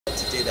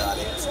जा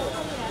रहे हैं उसको,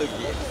 तो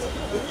ये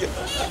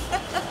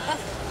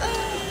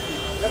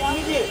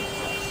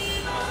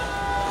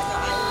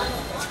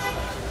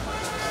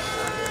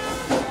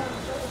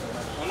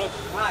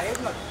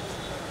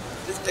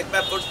Just take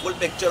my full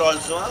picture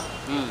also, huh?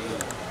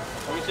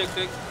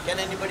 Can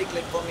anybody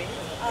click for me?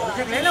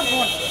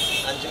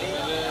 Anjali,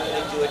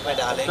 do it, my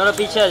darling. थोड़ा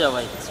पीछे आ जाओ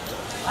भाई।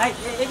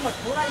 एक मिनट,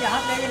 थोड़ा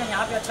यहाँ पे ना,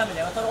 यहाँ पे अच्छा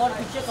मिलेगा, थोड़ा और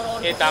पीछे, थोड़ा और।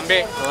 ये तांबे।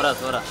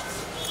 थोड़ा।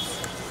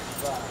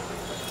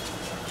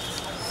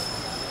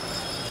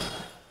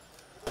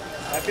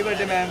 Happy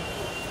birthday, ma'am.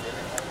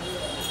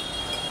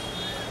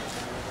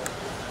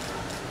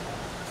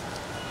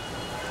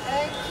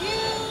 Thank you.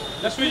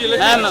 Lakshmi ji,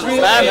 ma'am.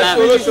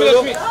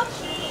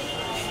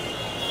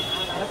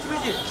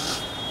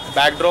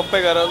 Backdrop पे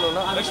करा लो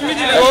ना। लक्ष्मी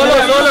जी, सोलो।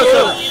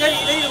 इधर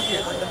ही रुकिए।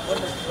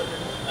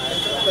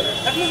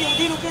 लक्ष्मी जी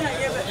इधर रुकिए ना,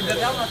 ये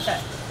बैकग्राउंड अच्छा है।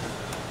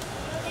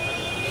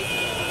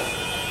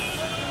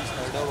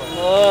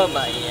 ओ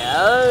भैया,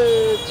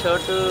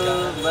 छोटू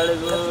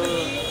बड़गू।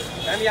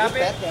 मैम यहाँ पे।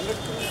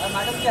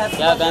 मैडम क्या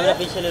कैमरा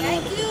पीछे ले लूँगा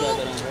तो क्या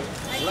करेंगे?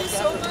 Thank you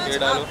so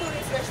much. आपको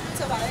रिफ्रेशमेंट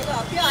सब आएगा,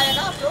 आप भी आए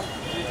ना आप लोग?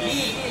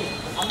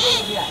 हम लोग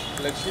भी आए।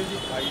 Lakshmi ji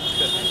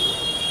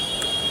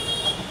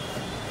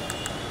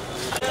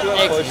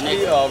Next. Firstly,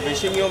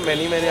 wishing you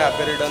many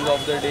happy returns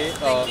of the day.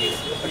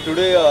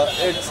 Today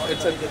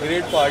it's a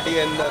great party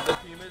and the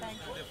theme is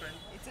different.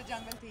 It's a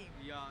jungle theme.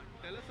 Yeah,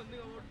 tell us something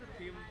about the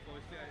theme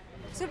firstly.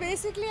 So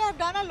basically, I've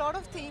done a lot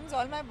of themes.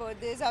 All my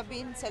birthdays have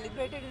been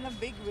celebrated in a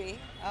big way.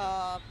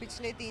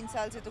 पिछले 3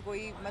 साल से तो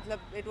कोई मतलब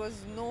it was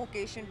no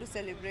occasion to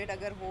celebrate.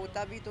 अगर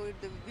होता भी तो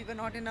we were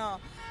not in a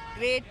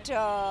great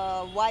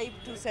vibe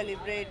to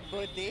celebrate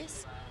birthdays.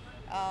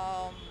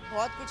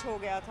 बहुत कुछ हो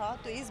गया था,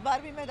 तो इस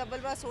बार भी मैं डबल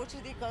बार सोच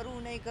रही थी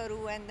करूँ नहीं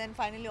करूँ, and then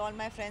finally all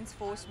my friends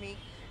force me,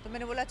 तो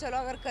मैंने बोला चलो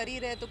अगर कर ही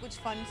रहे तो कुछ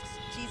फन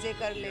चीज़ें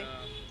कर ले,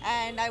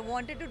 and I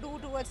wanted to do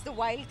towards the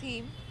wild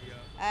theme,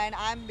 and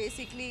I am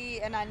basically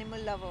an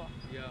animal lover,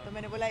 तो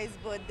मैंने बोला इस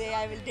birthday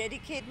I will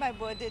dedicate my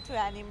birthday to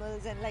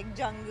animals and like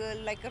jungle,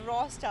 like raw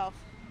stuff,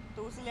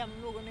 तो इसलिए हम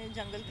लोगों ने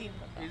जंगल थीम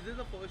रखा। Is this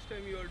the first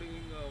time you are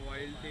doing a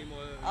wild theme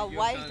or?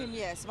 Wild theme,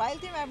 yes.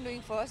 Wild theme I'm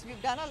doing first.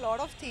 We've done a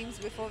lot of themes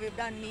before. We've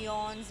done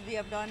neons. We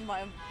have done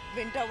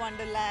winter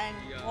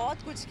wonderland.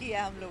 बहुत कुछ किया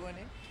है हम लोगों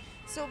ने.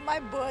 So my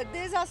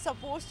birthdays are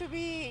supposed to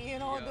be,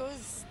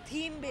 those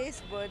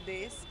theme-based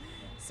birthdays.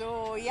 So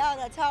yeah,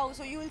 that's how.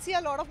 So you will see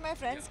a lot of my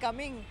friends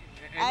coming,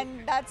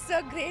 and that's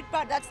a great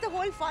part. That's the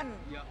whole fun.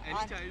 Yeah.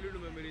 Any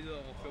childhood memories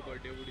of your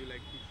birthday would you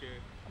like to share?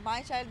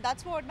 My child,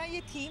 that's what ना, ये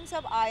theme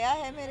सब आया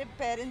है मेरे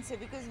parents से,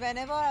 because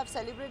whenever I've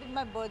celebrated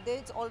my birthday,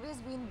 it's always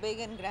been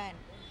big and grand.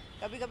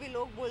 कभी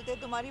लोग बोलते हैं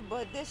तुम्हारी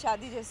birthday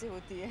शादी जैसे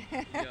होती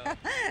है,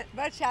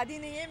 but शादी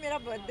नहीं है, मेरा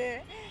birthday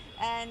है,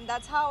 and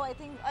that's how I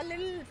think a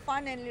little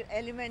fun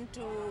element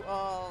to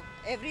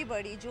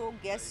everybody, जो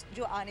guest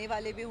जो आने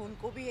वाले भी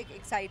उनको भी एक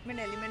excitement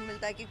element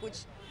मिलता है कि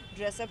कुछ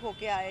dress up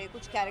होके आए,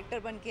 कुछ character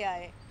बन के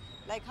आए.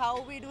 Like how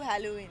we do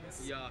Halloweens.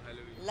 Yeah,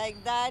 Halloween. Like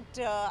that,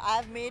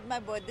 I've made my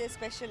birthday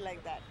special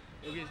like that.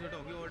 Okay, so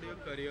talking about your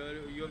career,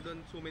 you have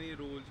done so many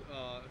roles.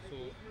 So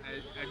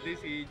at this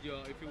age,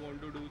 if you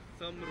want to do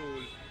some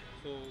roles,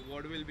 so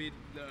what will be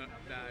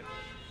that?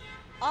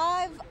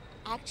 I've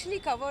actually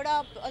covered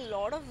up a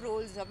lot of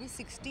roles. अभी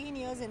 16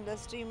 years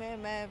industry में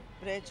मैं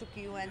रह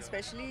चुकी हूँ, and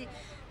especially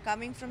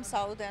coming from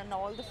South and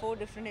all the 4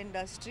 different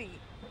industry.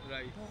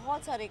 Right.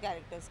 बहुत सारे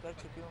characters कर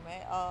चुकी हूँ मैं.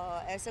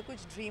 ऐसा कुछ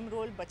ड्रीम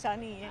रोल बचा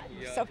नहीं है,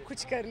 सब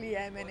कुछ कर लिया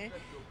है मैंने.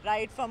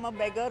 Right from a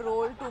beggar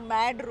role to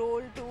mad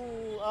role to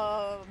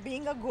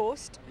being a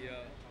ghost,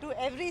 to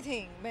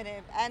everything मैंने,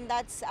 and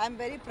that's I'm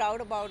very proud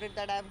about it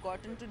that I've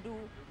gotten to do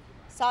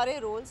सारे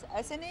roles.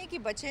 ऐसे नहीं कि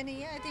बचे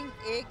नहीं है. I think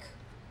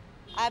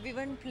I've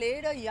even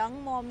played a young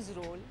mom's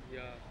role.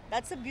 Yeah.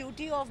 That's the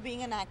beauty of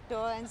being an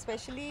actor, and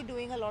especially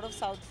doing a lot of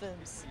South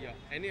films. Yeah.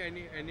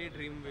 Any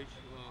dream wish?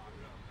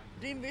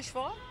 Dream wish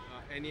for?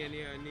 Any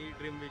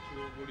dream which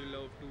would you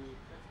love to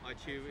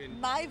achieve in?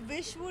 My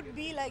wish would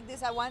be like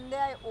this. One day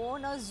I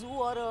own a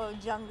zoo or a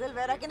jungle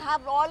where I can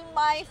have all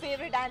my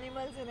favorite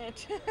animals in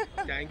it.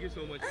 Thank you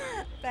so much,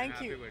 man. Thank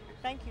Happy you. birthday.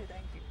 Thank you.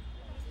 Thank you.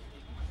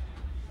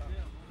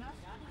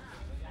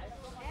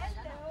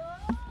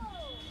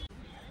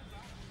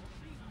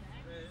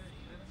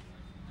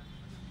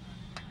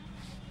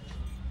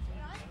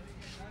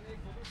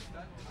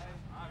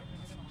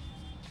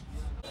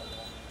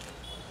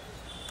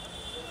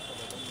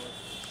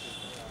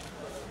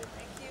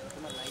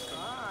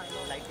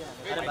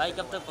 अरे भाई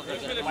कब तक पकड़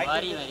के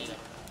बारी मेरी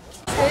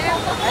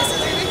ऐसे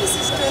मेरे की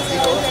सिस्टर्स हैं.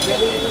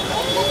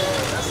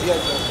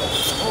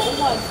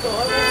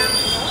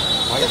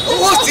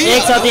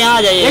 एक साथ यहाँ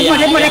आ जाइए. एक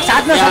मिनट एक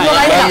साथ में सब लोग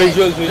आइए.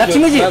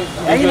 लक्ष्मी जी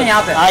आइए ना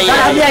यहाँ पे. सर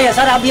आप भी आइए.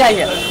 सर आप भी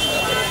आइए.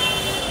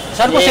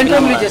 सर को सेंटर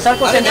में लीजिए. सर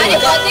को सेंटर में.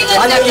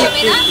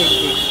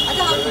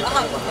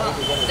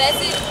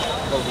 वैसे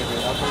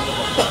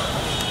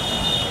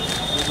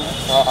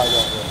हाँ आ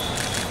जाओ.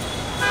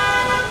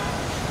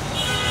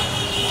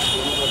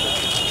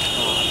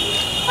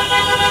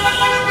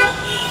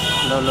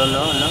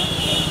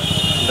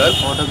 लो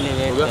फोटो के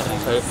लिए वेट कर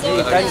रहे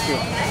हैं। Thank you.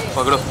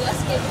 पकड़ो।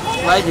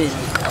 भाई भेज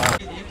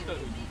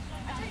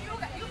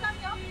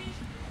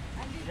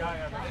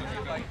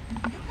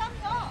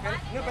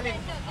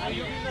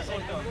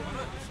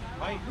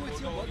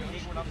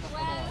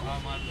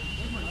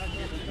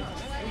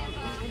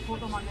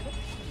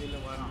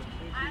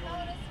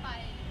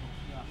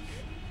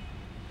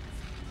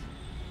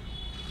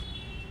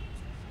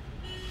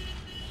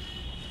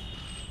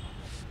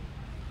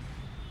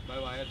भाई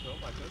वायर छो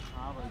पाछळ।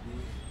 हाँ भाई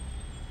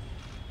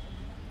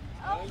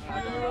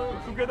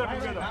Together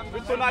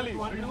with Sonali.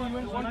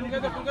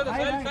 Together.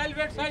 Sile,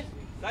 wait, Sile,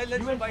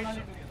 let's bite.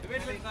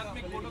 Wait, let's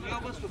make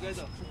photographers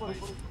together.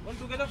 One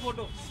together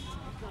photo.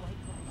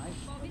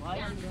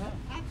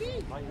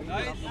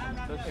 Guys,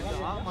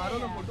 हाँ मारो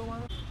ना फोटो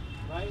मारो.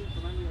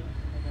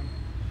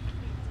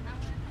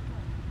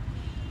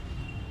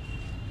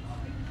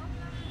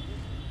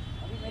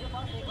 अभी मेरे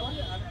पास एक और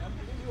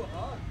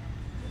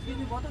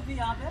इसकी बहुत थी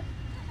यहाँ पे।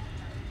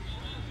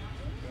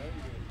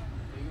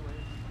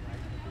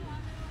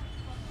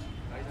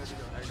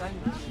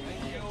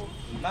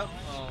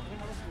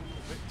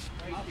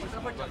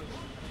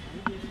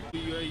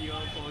 You are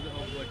here for the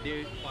birthday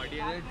party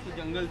and it's a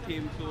jungle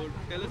theme. So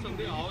tell us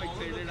something. How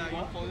excited are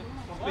you for,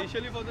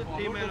 especially for the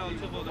theme and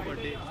also for the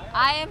birthday?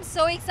 I am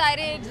so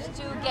excited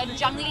to get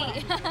jungly.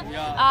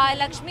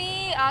 Lakshmi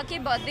के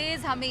birthdays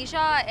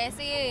हमेशा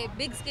ऐसे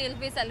big scale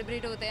पे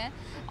celebrate होते हैं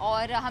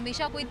और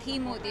हमेशा कोई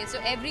theme होती है. So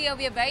every year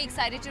we are very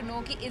excited to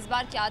know कि इस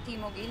बार क्या थीम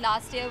होगी.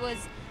 Last year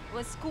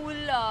was school,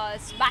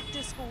 back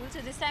to school,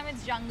 so this time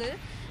it's jungle,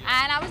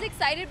 and I was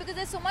excited because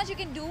there's so much you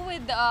can do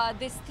with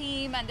this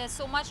theme, and there's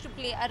so much to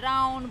play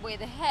around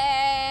with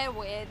hair,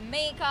 with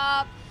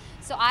makeup.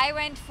 So I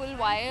went full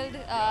wild,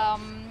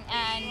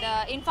 and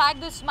in fact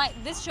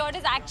this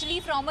shirt is actually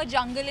from a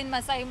jungle in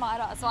Masai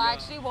Mara, so I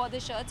actually wore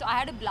this shirt, so I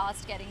had a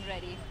blast getting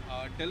ready.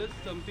 Tell us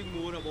something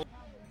more about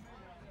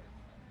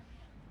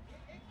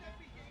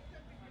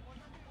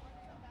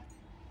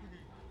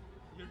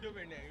YouTube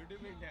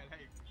India,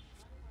 like.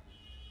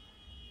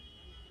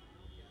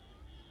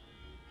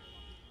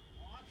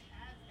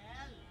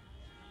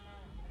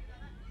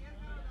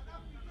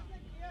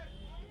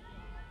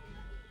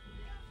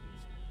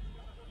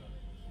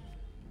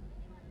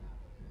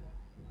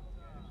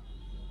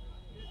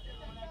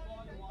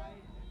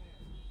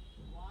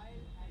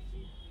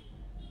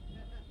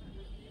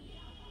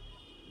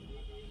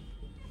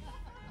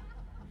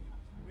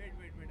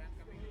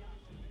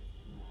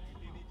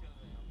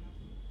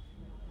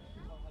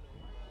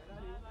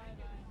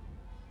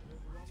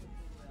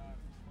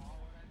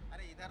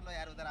 इधर लो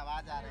यार, उधर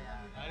आवाज आ रही है यार.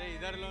 अरे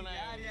इधर लो ना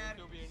यार.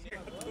 YouTube India.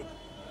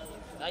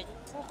 Light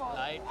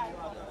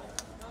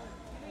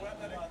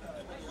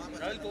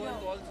Royal Cohen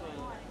also.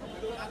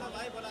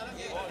 भाई बोला ना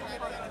कि ए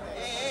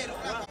रुक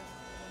जा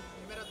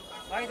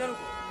भाई इधर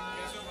रुको.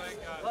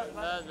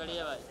 बस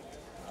बढ़िया भाई.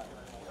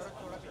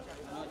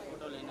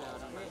 फोटो लेना है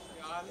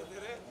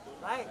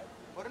भाई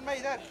वरुण भाई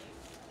इधर.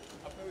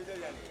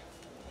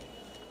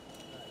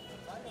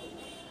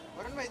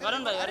 वरुण भाई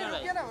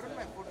ना वरुण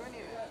भाई फोटो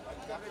नहीं है.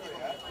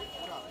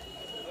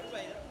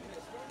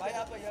 भाई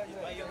आप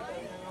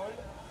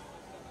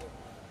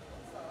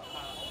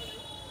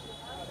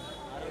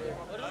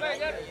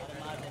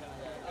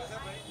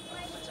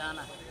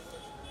बचाना.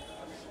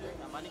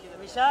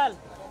 विशाल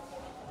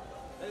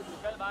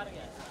बाहर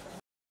गया.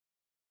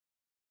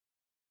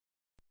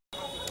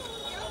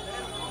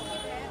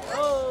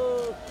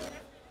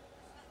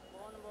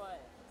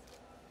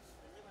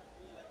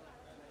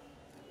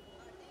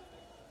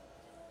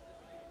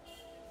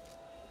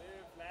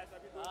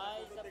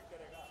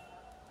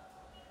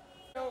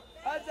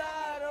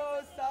 हजारों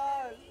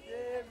साल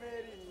ये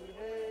मेरी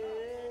है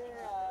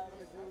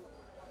आरज़ू.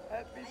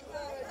 Happy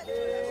birthday.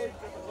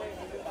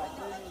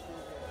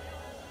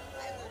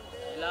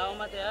 लाओ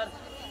मत यार.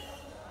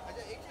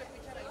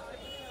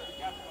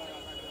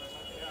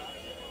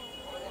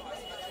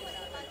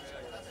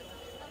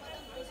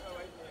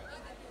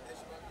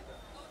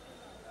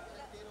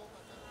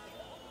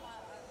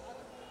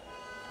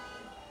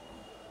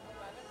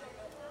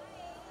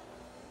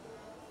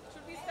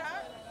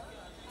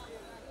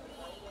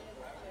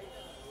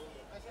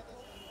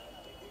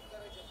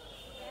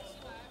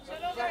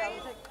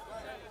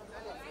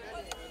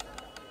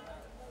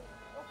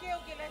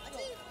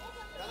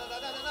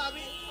 दादा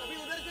अभी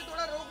उधर से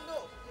थोड़ा रोक दो.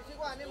 किसी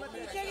को आने मत दो.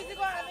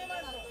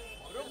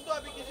 रोक दो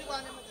अभी. किसी को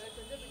आने मत दो.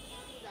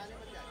 जाने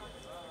मत जाने.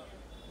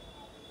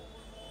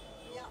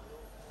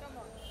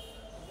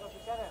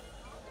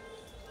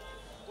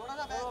 थोड़ा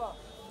सा बैक.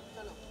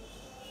 चलो.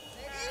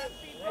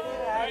 Happy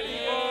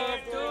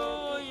to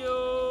you.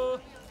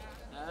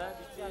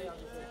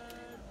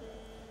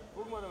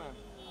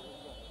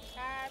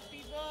 Happy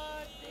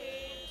birthday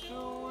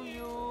To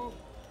you.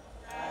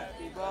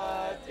 Happy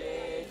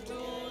birthday to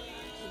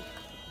you.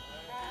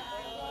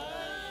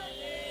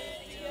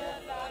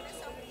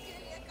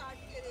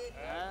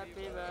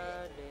 Happy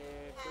birthday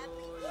to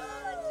you.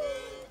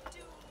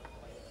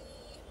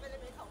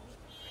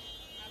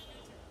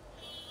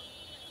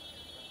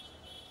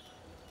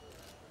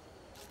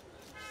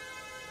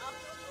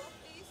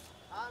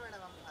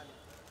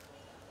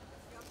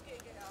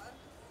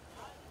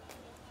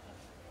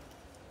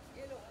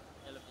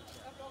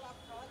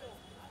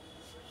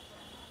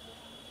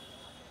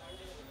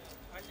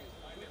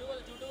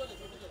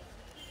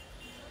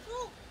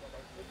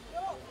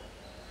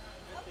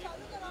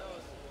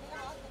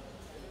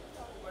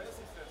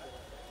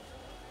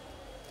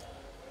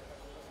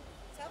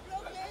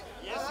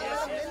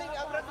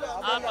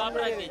 आप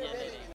रख दीजिए